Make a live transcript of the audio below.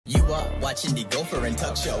You are watching the Gopher and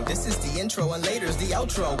Tuck Show. This is the intro and later's the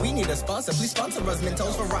outro. We need a sponsor, please sponsor us.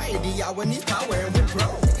 Mentos variety, our needs power and we're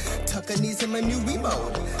broke. Tucker needs him a new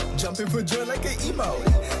remote. Jumping for joy like an emo.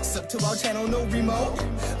 Sub to our channel, no remote.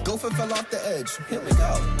 Gopher fell off the edge. Here we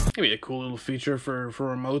go. Maybe a cool little feature for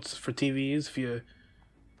remotes for TVs.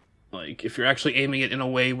 If you're actually aiming it in a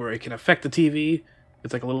way where it can affect the TV,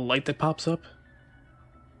 it's like a little light that pops up.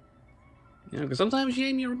 You know, because sometimes you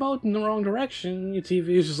aim your remote in the wrong direction, your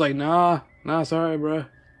TV is just like, nah, sorry, bruh.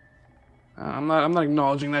 I'm not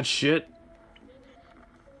acknowledging that shit.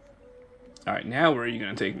 Alright, now where are you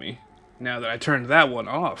gonna take me? Now that I turned that one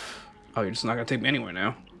off. Oh, you're just not gonna take me anywhere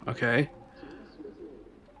now. Okay.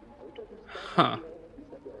 Huh.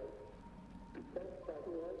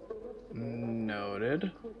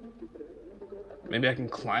 Noted. Maybe I can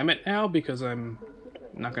climb it now because I'm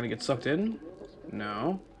not gonna get sucked in?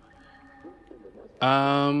 No. Is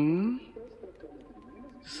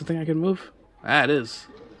this the thing I can move? Ah, it is.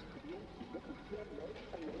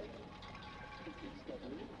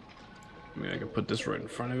 Maybe I could put this right in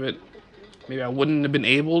front of it. Maybe I wouldn't have been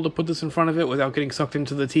able to put this in front of it without getting sucked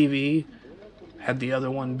into the TV had the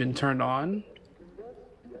other one been turned on.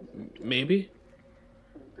 Maybe.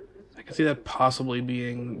 I can see that possibly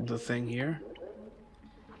being the thing here.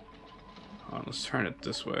 Hold on, let's turn it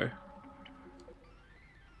this way.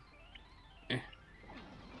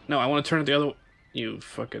 No, I want to turn it the other way. You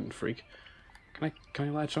fucking freak. Can I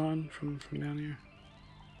latch on from down here?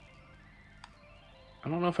 I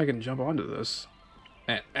don't know if I can jump onto this.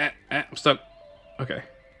 I'm stuck. Okay.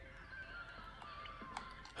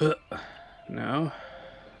 No.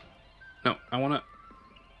 No, I want to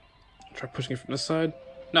try pushing it from this side.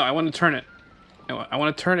 No, I want to turn it. I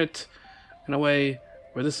want to turn it in a way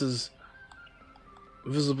where this is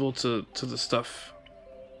visible to the stuff.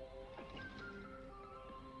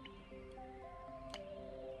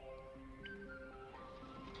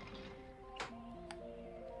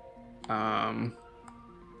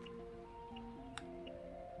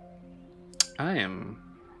 I am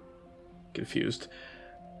confused.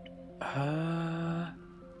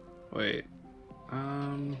 Wait.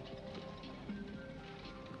 I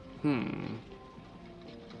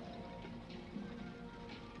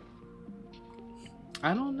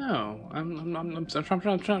don't know. I'm trying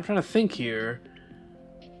to think here.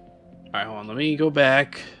 All right, hold on. Let me go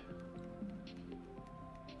back.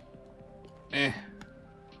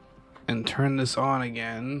 And turn this on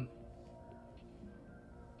again.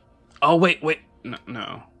 Oh, wait.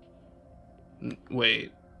 No.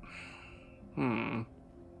 Wait.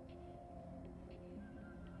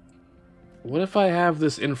 What if I have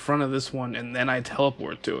this in front of this one and then I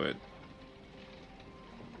teleport to it?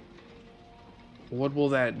 What will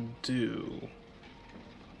that do?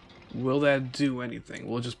 Will that do anything?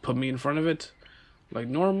 Will it just put me in front of it? Like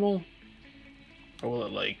normal? Or will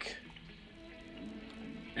it like...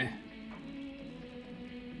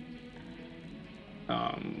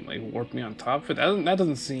 like warp me on top of it? That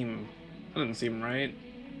doesn't seem right,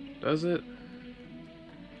 does it?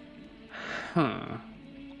 Huh.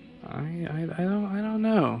 I don't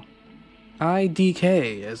know.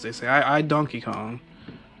 IDK, as they say. I Donkey Kong.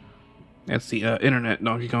 That's the internet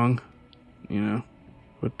Donkey Kong. You know,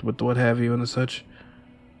 with the what have you and the such.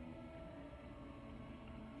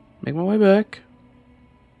 Make my way back.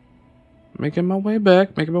 Making my way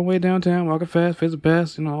back. Making my way downtown. Walking fast. Face the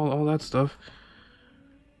past. You know, all that stuff.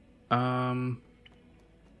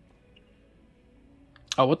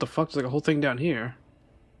 Oh, what the fuck? There's like a whole thing down here.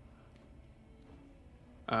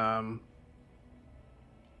 Or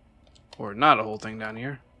not a whole thing down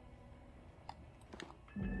here.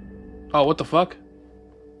 Oh, what the fuck?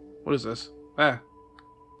 What is this? Ah.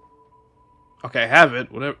 Okay, I have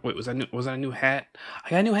it. Whatever. Wait, was that a new hat? I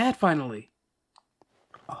got a new hat finally.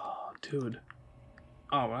 Oh, dude.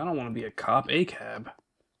 Oh, but I don't want to be a cop. A cab.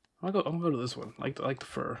 I'm gonna go to this one. I like the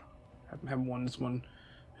fur. I haven't worn this one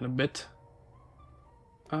in a bit.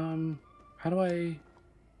 How do I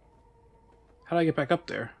get back up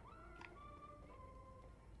there?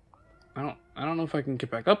 I don't know if I can get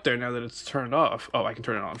back up there now that it's turned off. Oh, I can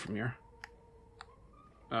turn it on from here.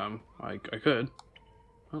 I could.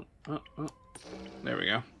 Oh. There we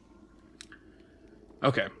go.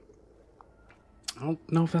 Okay. I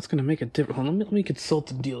don't know if that's gonna make a difference. Hold on, let me consult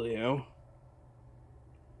the dealio.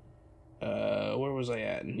 Where was I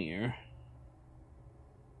at in here?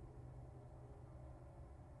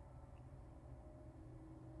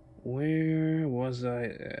 Where was I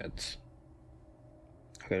at?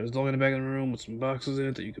 Okay, there's a dog in the back of the room with some boxes in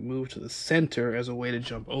it that you can move to the center as a way to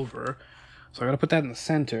jump over. So I gotta put that in the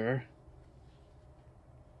center.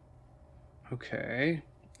 Okay.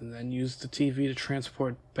 And then use the TV to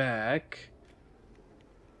transport back.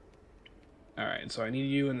 Alright, so I need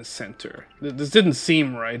you in the center. This didn't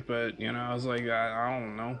seem right, but, you know, I was like, I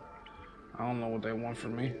don't know. I don't know what they want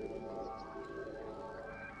from me.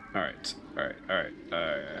 Alright, alright, alright,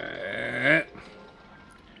 alright.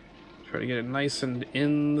 Try to get it nice and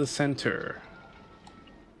in the center.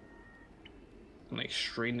 Like,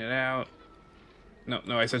 straighten it out. No,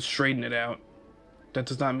 I said straighten it out. That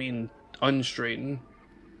does not mean unstraighten.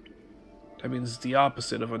 That means the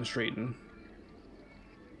opposite of unstraighten.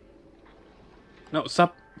 No,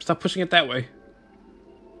 stop pushing it that way.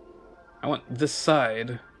 I want this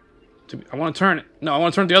side to be, I want to turn it. No, I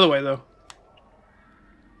want to turn it the other way, though.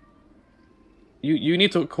 You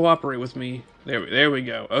need to cooperate with me. There we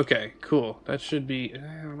go. Okay, cool. That should be...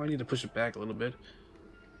 I might need to push it back a little bit.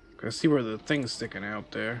 I see where the thing's sticking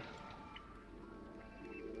out there.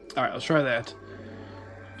 Alright, let's try that.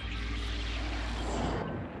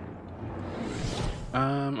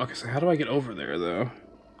 Okay, so how do I get over there, though?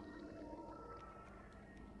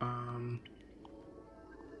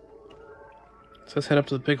 So let's head up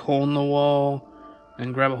to the big hole in the wall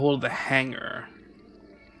and grab a hold of the hanger.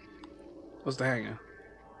 What's the hanger?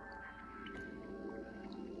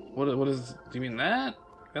 What is... Do you mean that?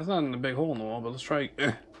 That's not in the big hole in the wall, but let's try...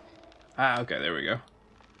 Ah, okay, there we go.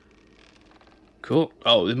 Cool.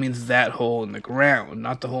 Oh, it means that hole in the ground,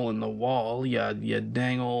 not the hole in the wall. Ya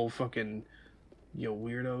dang old fucking... You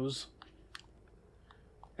weirdos.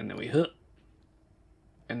 And then we hook.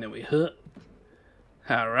 And then we hook.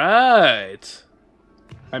 Alright.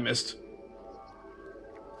 I missed.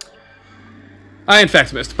 I, in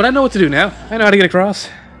fact, missed. But I know what to do now. I know how to get across.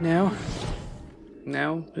 Now.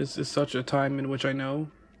 Now is such a time in which I know.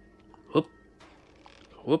 Whoop.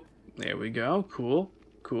 Whoop. There we go. Cool.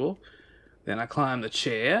 Cool. Then I climb the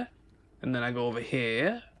chair. And then I go over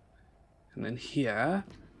here. And then here.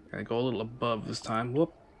 I go a little above this time.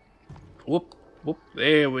 Whoop. Whoop. Whoop.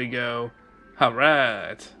 There we go.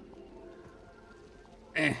 Alright.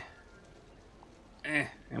 And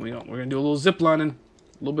we're gonna do a little zip lining. A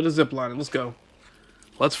little bit of zip lining. Let's go.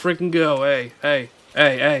 Let's freaking go. Hey, hey,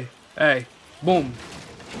 hey, hey, hey. Boom.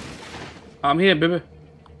 I'm here, baby.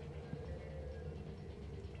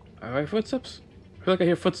 Alright, footsteps? I feel like I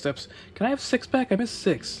hear footsteps. Can I have 6 back? I missed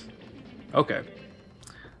 6. Okay.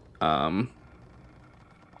 Alright,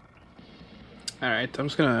 I'm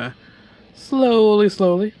just gonna slowly.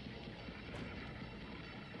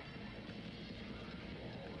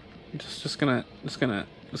 Just gonna,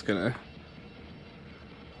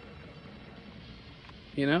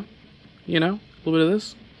 you know, a little bit of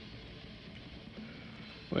this.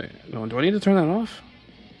 Wait, no, do I need to turn that off?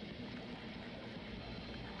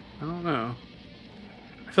 I don't know.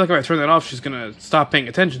 I feel like if I turn that off, she's gonna stop paying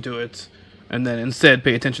attention to it, and then instead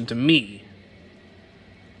pay attention to me.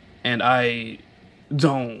 And I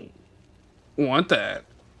don't want that,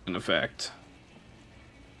 in effect.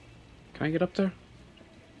 Can I get up there?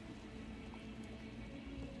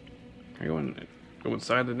 Can I go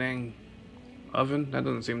inside the dang oven? That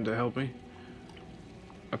doesn't seem to help me.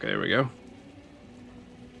 Okay, there we go.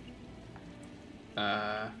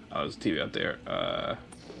 Oh, there's a TV out there.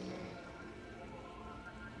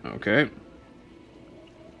 Okay.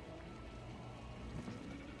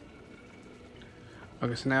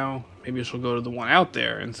 Okay, so now maybe I shall go to the one out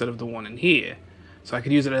there instead of the one in here. So I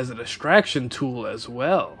could use it as a distraction tool as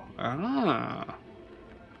well. Ah.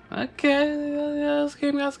 Okay, this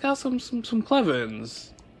game has got some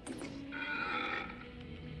clevins.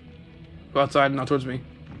 Go outside, not towards me.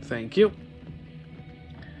 Thank you.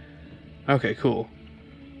 Okay, cool.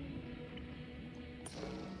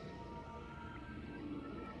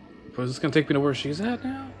 But is this gonna take me to where she's at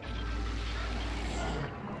now?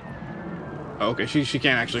 Oh, okay, she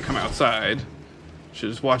can't actually come outside.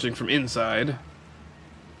 She's watching from inside.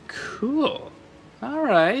 Cool.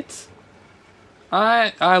 Alright.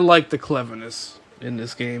 I like the cleverness in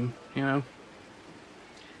this game, you know?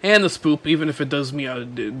 And the spoop, even if it does me a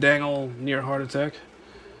dang old near heart attack.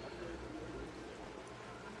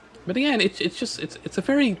 But again, it's a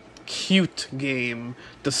very cute game,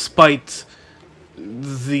 despite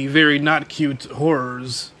the very not cute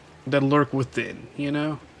horrors that lurk within, you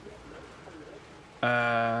know?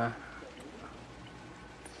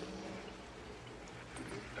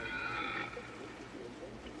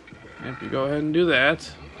 Yep, you go ahead and do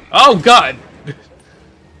that. Oh, God!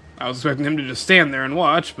 I was expecting him to just stand there and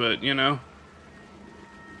watch, but, you know.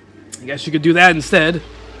 I guess you could do that instead.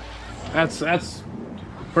 That's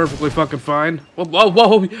perfectly fucking fine.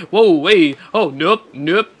 Whoa, wait. Oh, nope.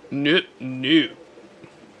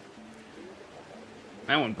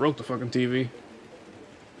 That one broke the fucking TV.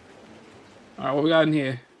 Alright, what we got in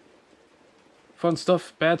here? Fun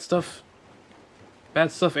stuff, bad stuff.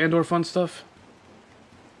 Bad stuff and or fun stuff.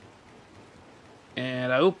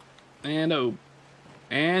 And I oop. And I oop.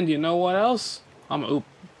 And you know what else? I'm a oop.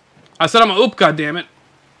 I said I'm a oop, goddammit.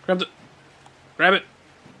 Grab it.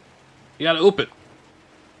 You gotta oop it.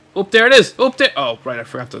 Oop, there it is. Oop there. Oh, right, I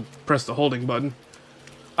forgot to press the holding button.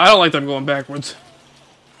 I don't like them going backwards.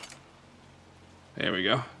 There we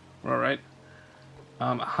go. We're alright.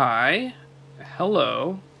 Hi.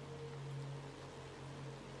 Hello.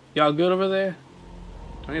 Y'all good over there?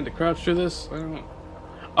 Do I need to crouch through this? I don't know.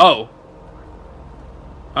 Oh.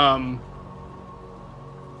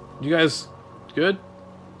 You guys good?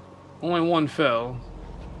 Only one fell.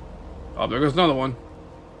 Oh, there goes another one.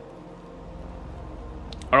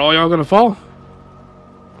 Are all y'all gonna fall?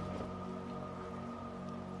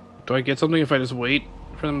 Do I get something if I just wait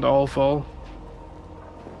for them to all fall?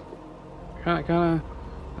 Kinda,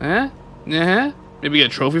 eh? Maybe get a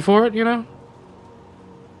trophy for it, you know?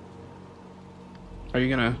 Are you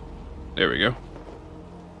gonna... There we go.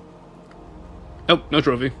 Nope, no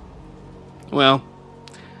trophy. Well,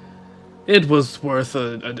 it was worth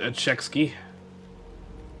a check ski.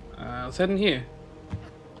 Let's head in here.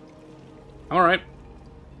 I'm alright.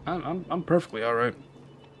 I'm perfectly alright.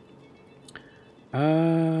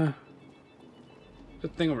 The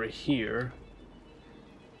thing over here.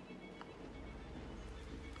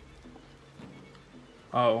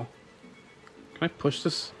 Oh. Can I push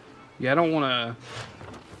this? Yeah, I don't wanna...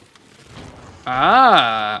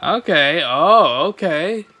 Ah, okay. Oh,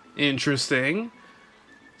 okay. Interesting.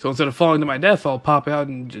 So instead of falling to my death, I'll pop out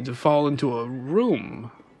and fall into a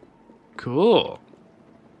room. Cool.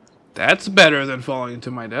 That's better than falling to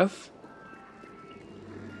my death.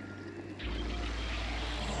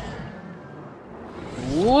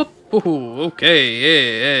 Whoop! Ooh, okay,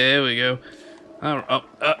 yeah, there we go.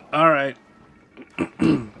 Alright.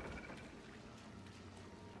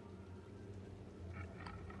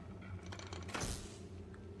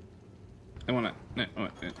 I wanna...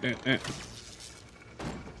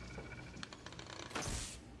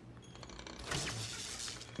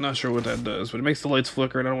 Not sure what that does, but it makes the lights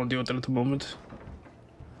flicker and I don't want to deal with that at the moment.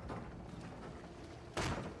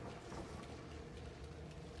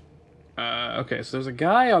 Okay, so there's a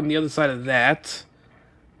guy on the other side of that.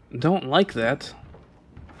 Don't like that.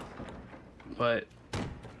 But...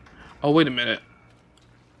 Oh, wait a minute.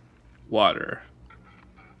 Water.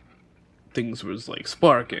 Things was like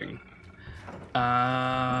sparking.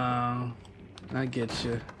 I get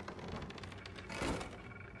you.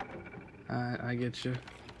 I get you.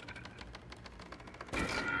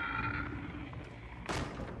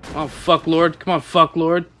 Oh, fuck, Lord. Come on, fuck,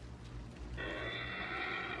 Lord.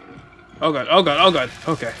 Oh, God. Oh, God. Oh, God.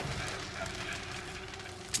 Okay.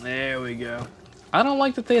 There we go. I don't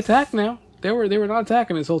like that they attack now. They were not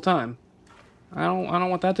attacking this whole time. I don't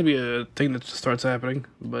want that to be a thing that just starts happening.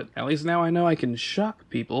 But at least now I know I can shock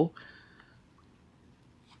people.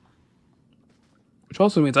 Which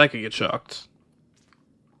also means I could get shocked.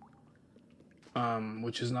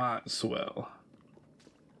 Which is not swell.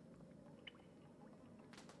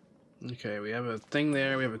 Okay, we have a thing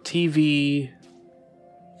there. We have a TV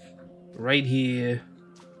right here.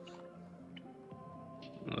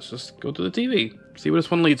 Let's just go to the TV. See where this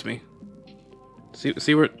one leads me. See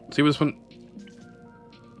where this one.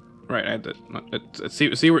 Right, I had to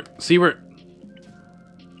see where.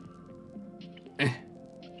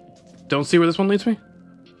 Don't see where this one leads me.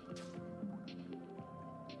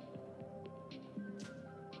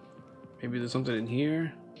 Maybe there's something in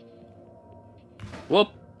here. Whoop.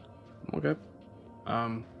 Okay.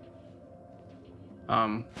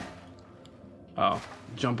 Oh,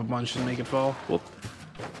 jump a bunch and make it fall. Whoop.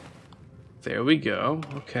 There we go.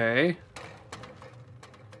 Okay.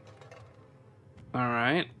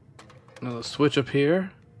 Alright. Another switch up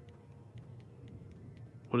here.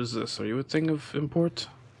 What is this? Are you a thing of import?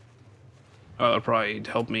 Oh, that'll probably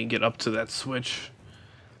help me get up to that switch.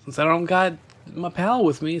 Since I don't got my pal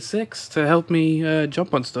with me, 6, to help me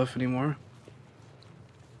jump on stuff anymore.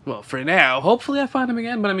 Well, for now. Hopefully I find him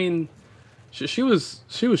again, but I mean... She was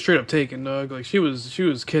straight up taken, dog. Like, she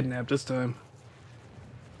was kidnapped this time.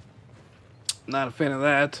 Not a fan of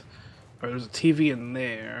that. Alright, there's a TV in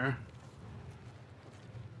there.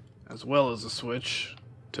 As well as a switch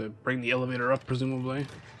to bring the elevator up, presumably.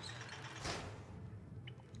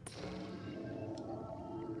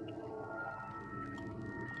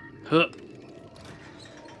 Huh.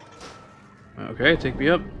 Okay, take me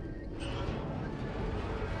up.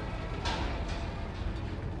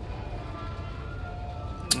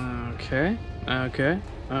 Okay, okay,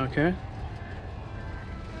 okay.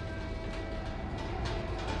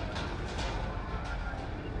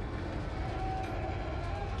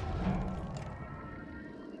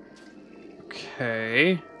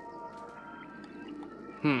 Okay.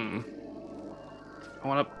 I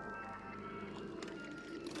want to...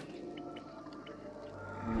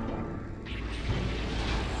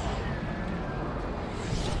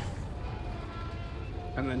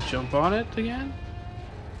 And then jump on it again?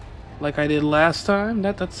 Like I did last time?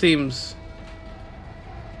 That seems...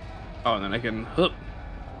 Oh, and then I can... Hook.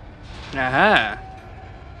 Aha!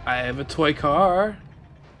 I have a toy car.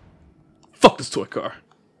 Fuck this toy car.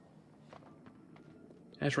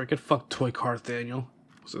 That's right, get fucked toy cars, Daniel.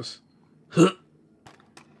 What's this? Huh.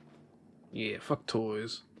 Yeah, fuck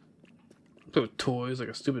toys. Play with toys like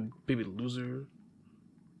a stupid baby loser.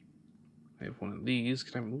 I have one of these.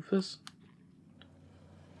 Can I move this?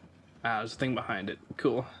 Ah, there's a thing behind it.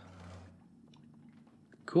 Cool.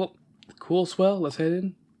 Cool. Cool, swell. Let's head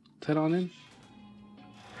in. Let's head on in.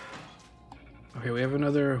 Okay, we have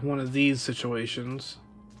another one of these situations.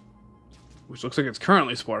 Which looks like it's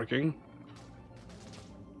currently sparking.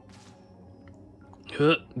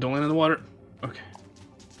 Huh, don't land in the water. Okay.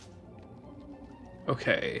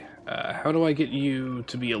 Okay. How do I get you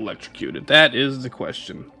to be electrocuted? That is the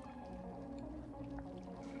question.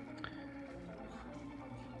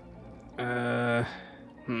 I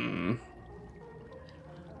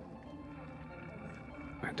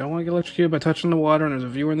don't want to get electrocuted by touching the water, and there's a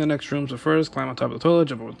viewer in the next room, so first, climb on top of the toilet,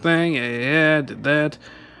 jump over the thing, yeah, did that.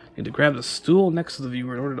 Need to grab the stool next to the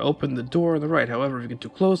viewer in order to open the door on the right. However, if you get too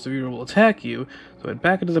close, the viewer will attack you, so head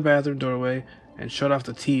back into the bathroom doorway and shut off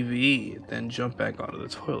the TV, then jump back onto the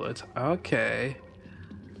toilet. Okay.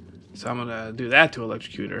 So I'm gonna do that to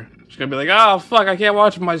electrocute her. She's gonna be like, oh fuck, I can't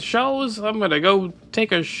watch my shows, I'm gonna go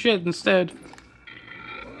take a shit instead.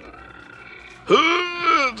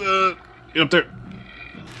 Get up there.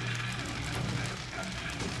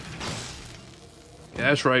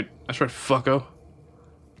 Yeah, that's right, fucko.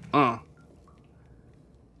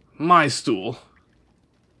 My stool.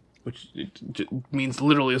 Which means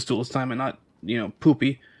literally a stool this time and not, you know,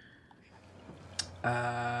 poopy.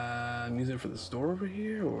 Music for this door over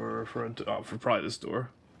here, or for for probably this door.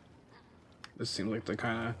 This seems like the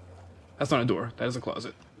kind of... That's not a door, that is a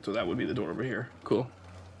closet. So that would be the door over here. Cool.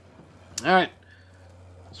 Alright.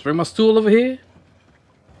 Let's bring my stool over here.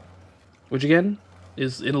 Which again,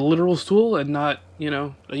 is in a literal stool and not, you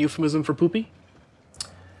know, a euphemism for poopy.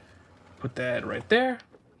 Put that right there.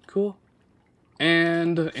 Cool.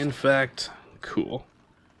 And, in fact, cool.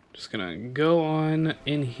 Just gonna go on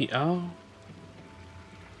in here. Oh.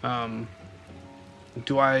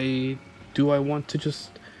 Do I want to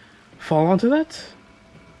just fall onto that?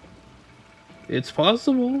 It's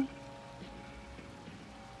possible.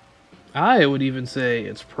 I would even say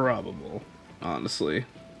it's probable, honestly.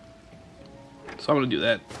 So I'm gonna do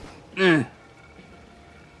that.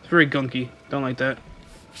 It's very gunky. Don't like that.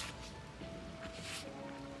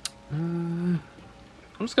 I'm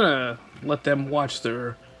just gonna let them watch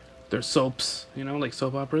their soaps, you know, like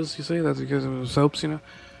soap operas, you say? That's because of soaps, you know?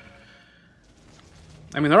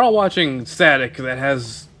 I mean, they're all watching static that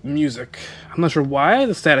has music. I'm not sure why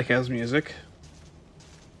the static has music.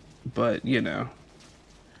 But, you know.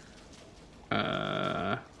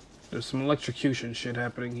 There's some electrocution shit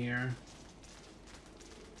happening here.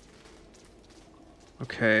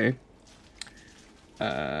 Okay.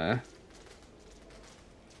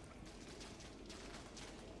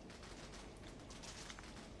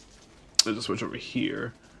 There's a switch over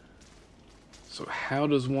here. So how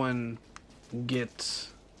does one get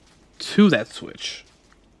to that switch?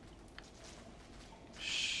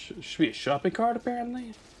 Should be a shopping cart,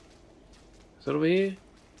 apparently. Is that over here?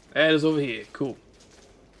 That is over here. Cool.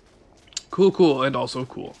 Cool, cool, and also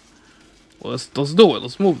cool. Well, let's do it.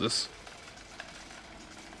 Let's move this.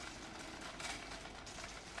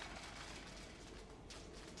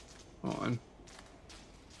 Hold on.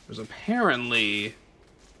 There's apparently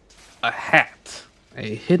a hat.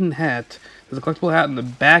 A hidden hat. There's a collectible hat in the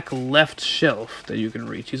back left shelf that you can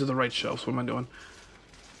reach. These are the right shelves. What am I doing?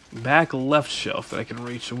 Back left shelf that I can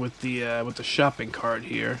reach with the shopping cart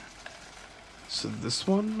here. So this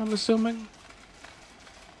one, I'm assuming.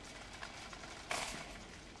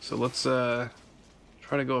 So let's try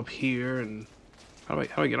to go up here and how do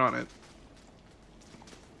I get on it?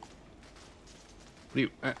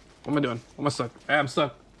 What am I doing? Why am I stuck? I'm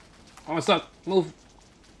stuck. Why am I stuck? Move.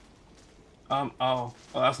 Oh,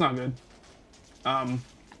 that's not good. Why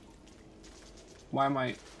am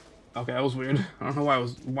I... Okay, that was weird. I don't know why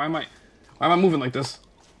am I moving like this?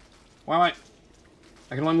 Why am I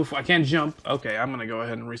can only move... I can't jump. Okay, I'm gonna go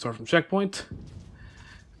ahead and restart from checkpoint.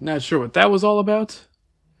 Not sure what that was all about.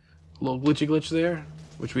 A little glitchy glitch there.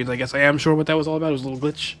 Which means I guess I am sure what that was all about. It was a little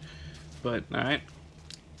glitch. But, alright.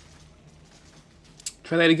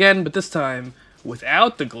 Try that again, but this time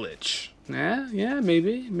without the glitch. Yeah,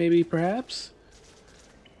 maybe, perhaps.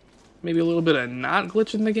 Maybe a little bit of not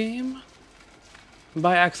glitch in the game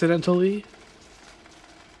by accidentally.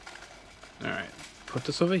 Alright, put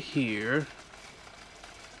this over here.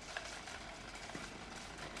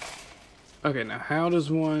 Okay, now how does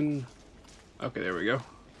one... Okay, there we go.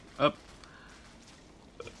 Up.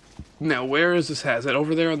 Now, where is this hat? Is that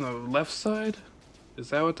over there on the left side? Is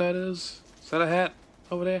that what that is? Is that a hat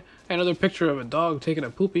over there? Hey, another picture of a dog taking a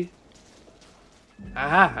poopy.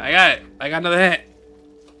 Aha, I got it. I got another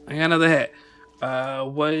hat.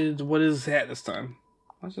 What is hat this time?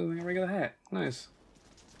 That's just like a regular hat. Nice.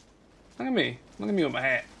 Look at me. Look at me with my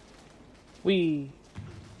hat. Wee.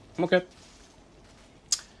 I'm okay.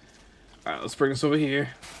 Alright, let's bring this over here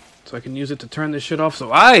so I can use it to turn this shit off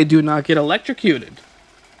so I do not get electrocuted.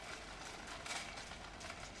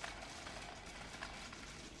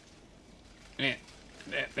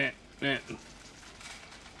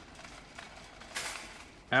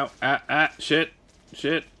 Ow, shit.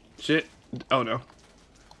 Oh no.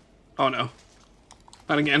 Oh no.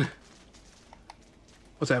 Not again.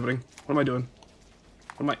 What's happening? What am I doing?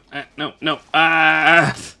 What am I? No. No.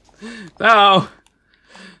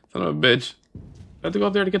 Son of a bitch. I have to go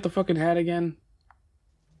up there to get the fucking hat again.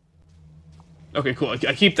 Okay, cool.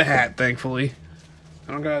 I keep the hat, thankfully.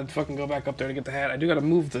 I don't gotta fucking go back up there to get the hat. I do gotta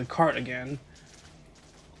move the cart again.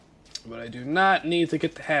 But I do not need to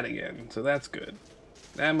get the hat again, so that's good.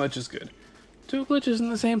 That much is good. 2 glitches in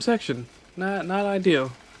the same section. Not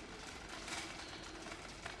ideal.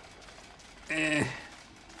 I'd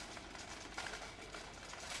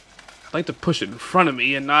like to push it in front of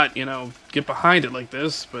me and not, you know, get behind it like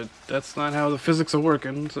this, but that's not how the physics are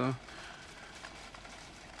working, so...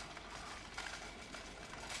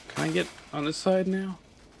 Can I get on this side now?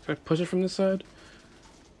 Can I push it from this side?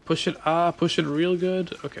 Push it, push it real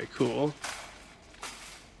good. Okay, cool.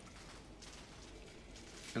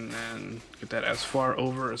 And then get that as far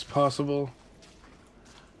over as possible.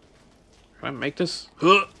 Can I make this?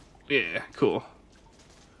 Huh! Yeah, cool.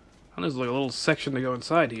 Oh, there's like a little section to go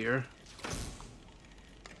inside here.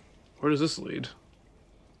 Where does this lead?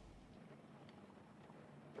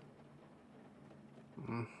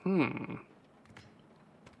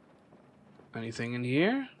 Anything in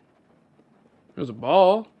here? There's a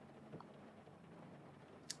ball.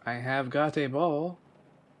 I have got a ball.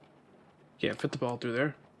 Can't fit the ball through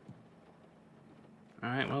there.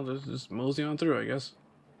 Alright, well, just mosey on through, I guess.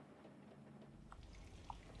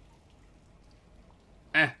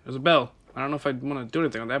 There's a bell. I don't know if I want to do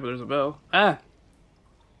anything with that, but there's a bell.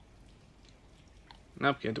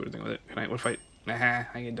 Nope, can't do anything with it. Can I? What if I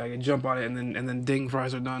can jump on it and then ding,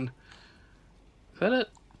 fries are done. Is that it?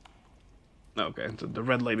 Okay, the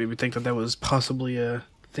red light made me think that was possibly a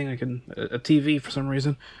thing I can... a TV for some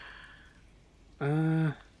reason.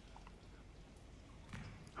 Hold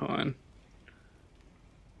on.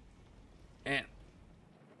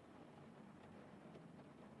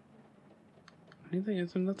 Anything?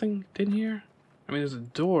 Is there nothing in here? I mean, there's a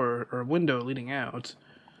door or a window leading out.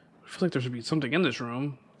 I feel like there should be something in this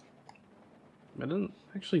room. It doesn't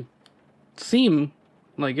actually seem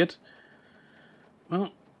like it.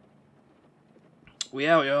 Well, we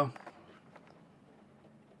out, y'all.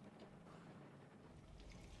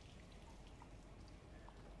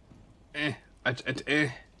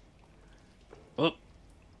 Oh.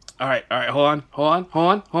 Alright, hold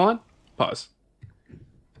on. Pause.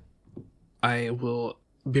 I will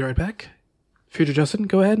be right back. Future Justin,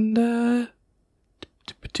 go ahead and,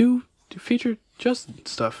 do Future Justin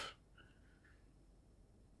stuff.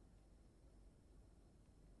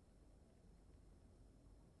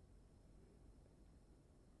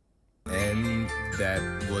 And that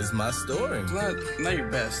was my story. Not your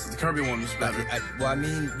best. The Kirby one was better. Well, I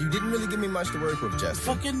mean, you didn't really give me much to work with,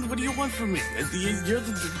 Justin. Fucking, what do you want from me? You're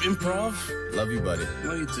the improv. Love you, buddy.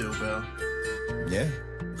 Love you too, pal. Yeah.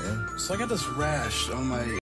 So I got this rash on my